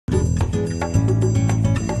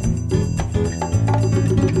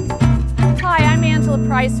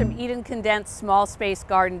Bryce from Eden Condensed Small Space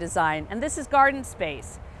Garden Design, and this is Garden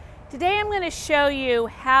Space. Today I'm going to show you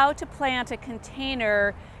how to plant a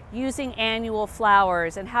container using annual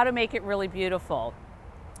flowers and how to make it really beautiful.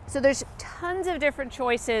 So there's tons of different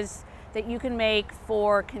choices that you can make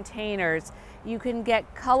for containers. You can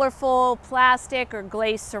get colorful plastic or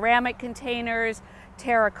glazed ceramic containers,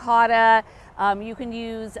 terracotta. You can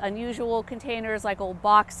use unusual containers like old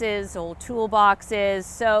boxes, old tool boxes.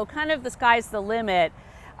 So kind of the sky's the limit.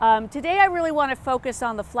 Today I really want to focus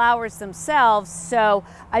on the flowers themselves. So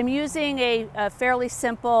I'm using a fairly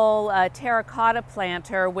simple terracotta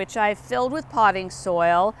planter, which I filled with potting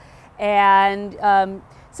soil. And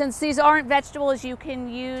since these aren't vegetables, you can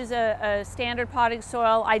use a standard potting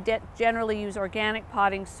soil. I generally use organic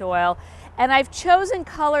potting soil. And I've chosen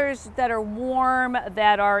colors that are warm,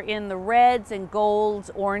 that are in the reds and golds,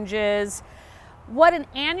 oranges. What an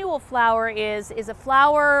annual flower is a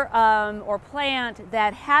flower or plant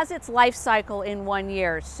that has its life cycle in 1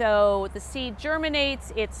 year. So the seed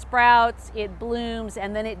germinates, it sprouts, it blooms,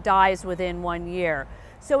 and then it dies within 1 year.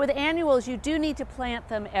 So with annuals, you do need to plant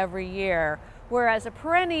them every year. Whereas a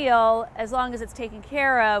perennial, as long as it's taken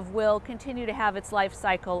care of, will continue to have its life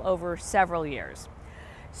cycle over several years.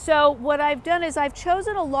 So what I've done is I've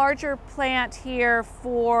chosen a larger plant here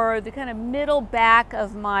for the kind of middle back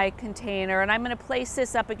of my container, and I'm going to place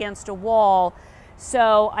this up against a wall.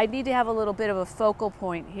 So I need to have a little bit of a focal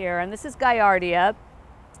point here, and this is Gaillardia,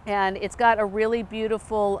 and it's got a really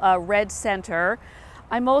beautiful red center.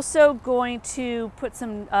 I'm also going to put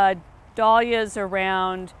some dahlias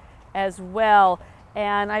around as well,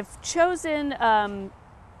 and I've chosen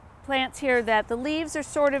plants here that the leaves are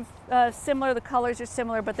sort of similar, the colors are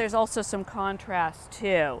similar, but there's also some contrast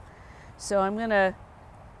too. So I'm going to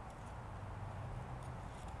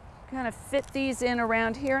kind of fit these in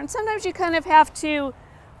around here, and sometimes you kind of have to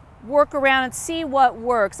work around and see what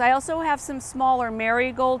works. I also have some smaller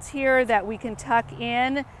marigolds here that we can tuck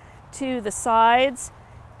in to the sides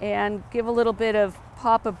and give a little bit of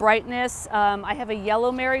pop of brightness. I have a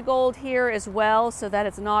yellow marigold here as well, so that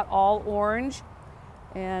it's not all orange.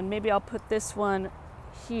 And maybe I'll put this one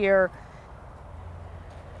here.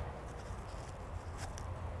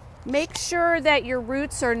 Make sure that your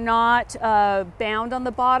roots are not bound on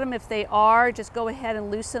the bottom. If they are, just go ahead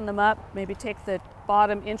and loosen them up. Maybe take the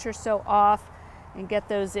bottom inch or so off and get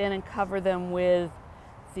those in and cover them with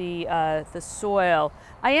the soil.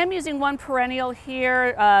 I am using one perennial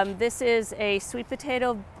here. This is a sweet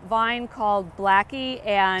potato vine called Blackie,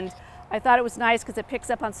 and I thought it was nice because it picks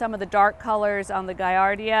up on some of the dark colors on the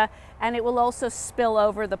Gaillardia, and it will also spill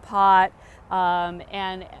over the pot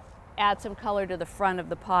and add some color to the front of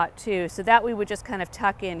the pot too. So that we would just kind of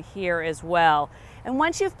tuck in here as well. And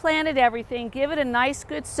once you've planted everything, give it a nice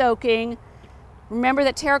good soaking. Remember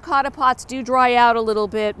that terracotta pots do dry out a little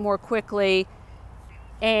bit more quickly,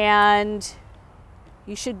 and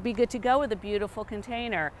you should be good to go with a beautiful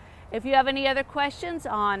container. If you have any other questions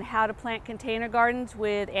on how to plant container gardens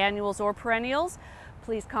with annuals or perennials,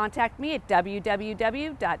 please contact me at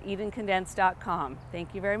www.edencondensed.com.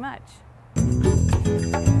 Thank you very much.